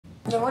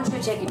I want you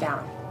to take it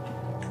down.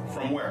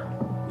 From where?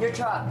 Your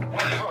truck. My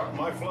truck,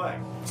 my flag.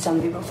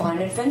 Some people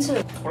find it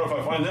offensive. What if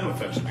I find them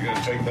offensive? You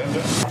gonna take them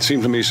down? It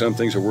seems to me some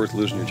things are worth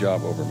losing your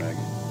job over, Maggie.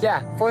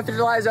 Yeah, 4th of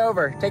July's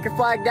over. Take your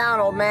flag down,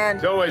 old man.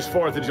 It's always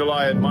 4th of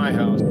July at my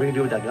house. What are you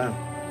doing with that gun?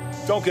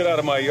 Don't get out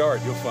of my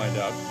yard, you'll find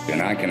out.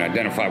 And I can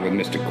identify with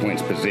Mr.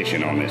 Quinn's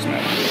position on this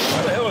matter.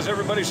 Why the hell is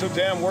everybody so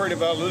damn worried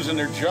about losing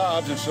their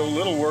jobs and so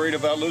little worried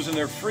about losing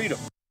their freedom?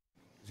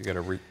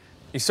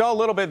 You saw a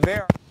little bit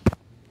there.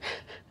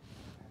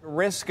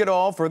 Risk it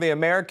all for the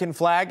American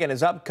flag and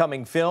his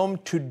upcoming film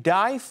To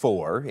Die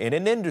For, in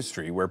an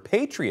industry where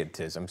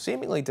patriotism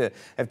seemingly to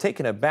have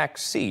taken a back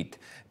seat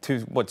to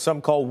what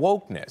some call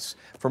wokeness.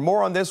 For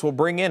more on this, we'll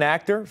bring in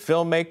actor,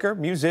 filmmaker,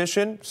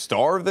 musician,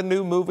 star of the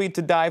new movie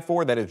To Die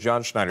For. That is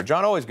John Schneider.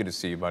 John, always good to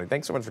see you, buddy.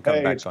 Thanks so much for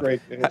coming back. It's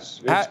great. It's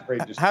great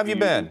to see you. How have you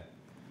been?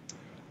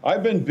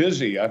 I've been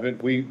busy.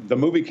 The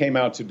movie came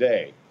out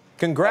today.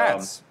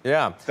 Congrats.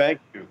 Yeah.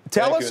 Thank you.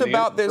 Tell us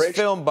about this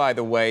film, by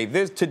the way.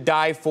 This To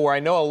Die For. I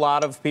know a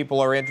lot of people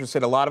are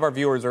interested. A lot of our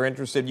viewers are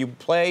interested. You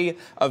play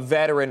a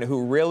veteran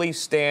who really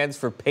stands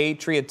for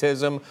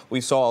patriotism.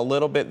 We saw a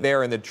little bit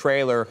there in the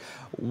trailer.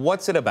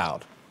 What's it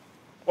about?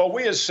 Well,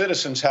 we as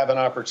citizens have an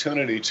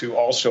opportunity to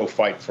also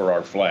fight for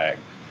our flag.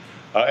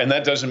 And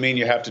that doesn't mean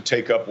you have to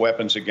take up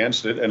weapons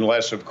against it,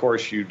 unless, of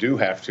course, you do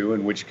have to,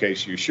 in which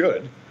case you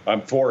should.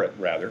 I'm for it,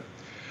 rather.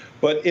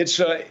 But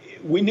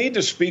we need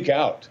to speak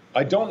out.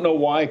 I don't know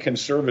why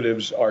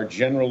conservatives are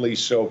generally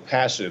so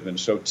passive and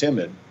so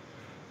timid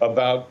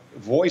about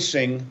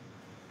voicing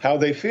how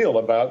they feel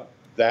about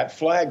that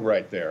flag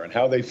right there and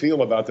how they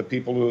feel about the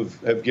people who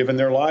have given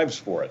their lives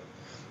for it.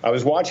 I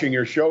was watching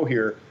your show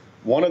here.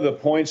 One of the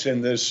points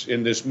in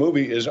this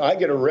movie is I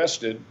get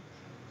arrested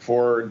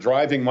for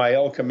driving my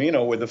El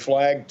Camino with the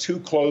flag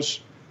too close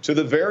to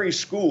the very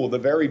school, the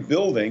very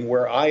building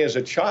where I, as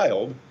a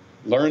child,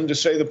 learned to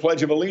say the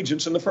Pledge of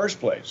Allegiance in the first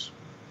place.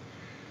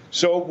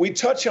 So we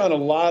touch on a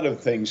lot of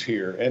things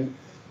here, and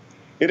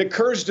it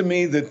occurs to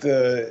me that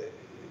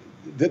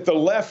the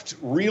left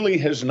really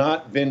has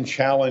not been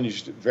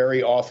challenged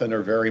very often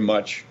or very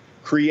much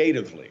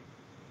creatively.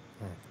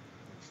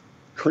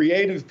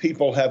 Creative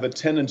people have a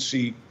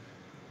tendency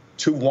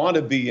to want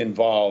to be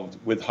involved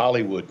with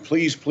Hollywood.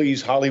 Please,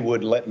 please,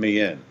 Hollywood, let me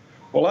in.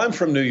 Well, I'm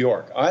from New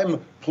York.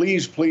 I'm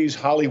please, please,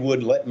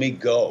 Hollywood, let me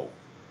go.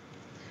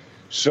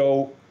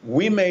 So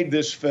we made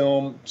this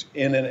film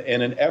in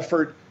an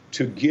effort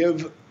to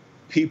give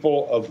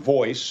people a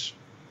voice,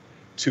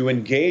 to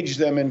engage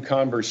them in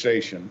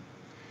conversation,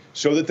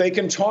 so that they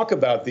can talk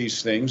about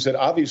these things that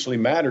obviously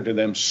matter to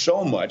them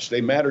so much. They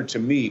matter to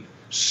me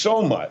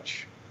so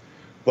much.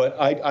 But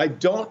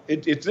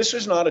this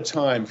is not a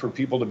time for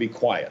people to be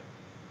quiet.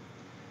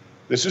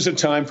 This is a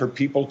time for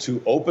people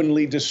to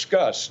openly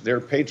discuss their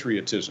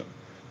patriotism.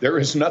 There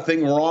is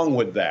nothing wrong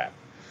with that.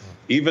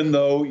 Even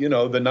though,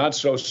 the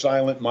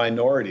not-so-silent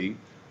minority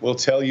will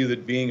tell you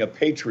that being a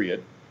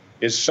patriot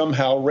is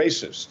somehow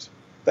racist.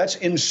 That's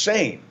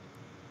insane.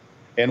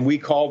 And we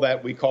call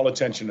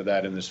attention to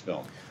that in this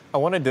film. I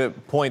wanted to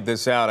point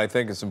this out. I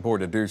think it's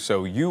important to do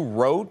so. You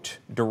wrote,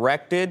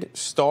 directed,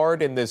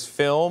 starred in this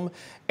film,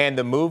 and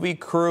the movie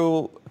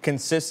crew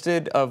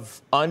consisted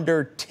of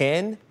under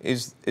 10.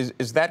 Is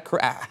that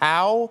correct?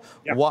 How?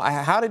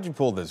 Yeah. How did you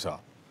pull this off?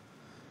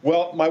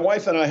 Well, my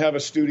wife and I have a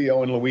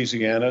studio in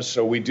Louisiana,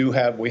 so we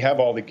have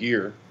all the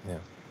gear,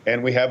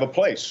 and we have a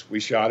place.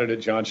 We shot it at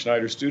John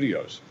Schneider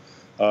Studios.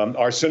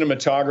 Our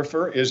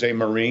cinematographer is a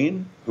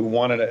Marine who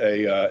won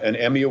an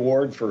Emmy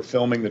Award for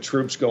filming the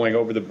troops going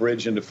over the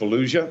bridge into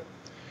Fallujah.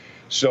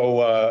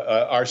 So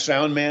our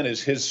sound man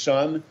is his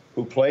son,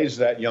 who plays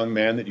that young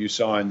man that you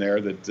saw in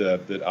there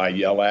that I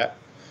yell at.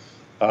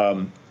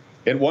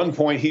 At one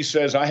point, he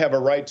says, "I have a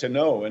right to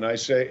know," and I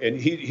say,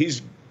 and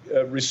he's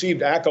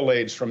received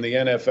accolades from the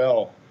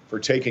NFL for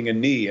taking a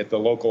knee at the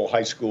local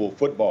high school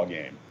football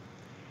game.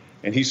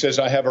 And he says,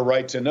 "I have a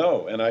right to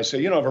know." And I say,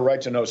 "You don't have a right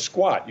to know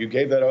squat. You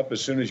gave that up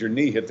as soon as your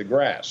knee hit the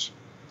grass."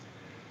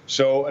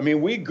 So, I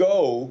mean, we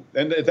go,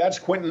 and that's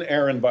Quentin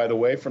Aaron, by the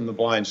way, from The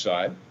Blind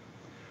Side.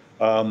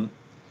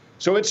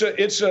 So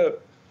it's an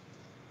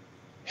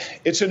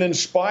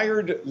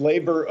inspired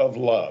labor of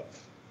love.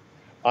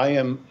 I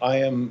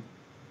am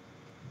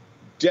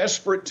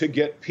desperate to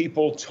get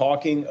people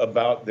talking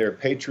about their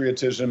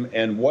patriotism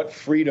and what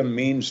freedom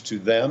means to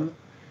them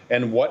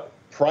and what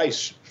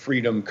price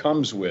freedom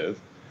comes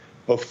with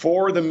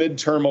before the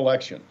midterm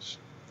elections.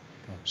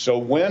 So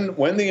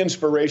when the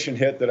inspiration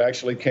hit that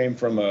actually came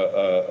from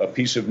a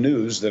piece of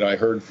news that I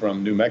heard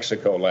from New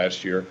Mexico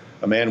last year,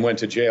 a man went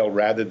to jail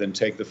rather than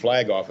take the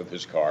flag off of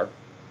his car.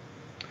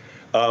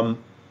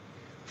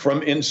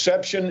 From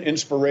inception,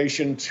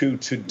 inspiration to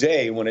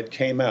today, when it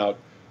came out,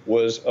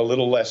 was a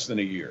little less than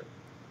a year.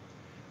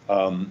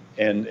 I'm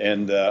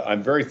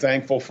very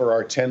thankful for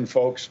our 10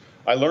 folks.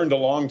 I learned a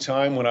long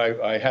time when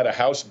I had a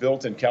house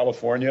built in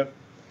California.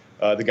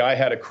 The guy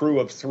had a crew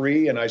of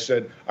 3, and I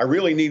said, "I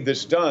really need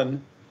this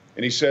done."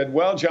 And he said,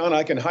 "Well, John,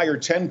 I can hire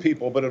 10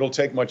 people, but it'll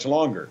take much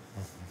longer."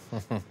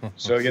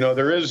 So, you know,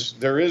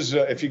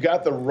 if you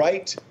got the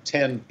right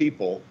 10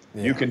 people,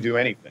 you can do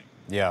anything.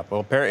 Yeah, well,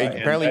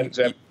 apparently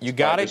you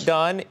got it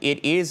done.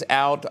 It is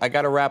out. I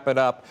got to wrap it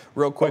up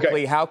real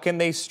quickly. Okay. How can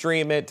they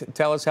stream it?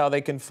 Tell us how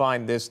they can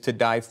find this To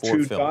Die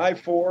For film.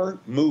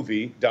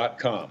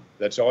 ToDieForMovie.com.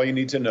 That's all you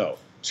need to know.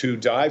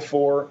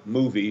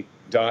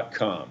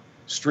 ToDieForMovie.com.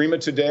 Stream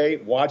it today,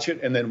 watch it,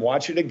 and then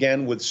watch it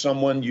again with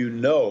someone you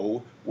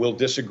know will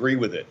disagree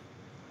with it.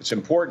 It's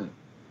important.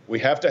 We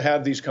have to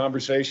have these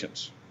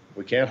conversations.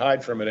 We can't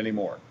hide from it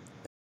anymore.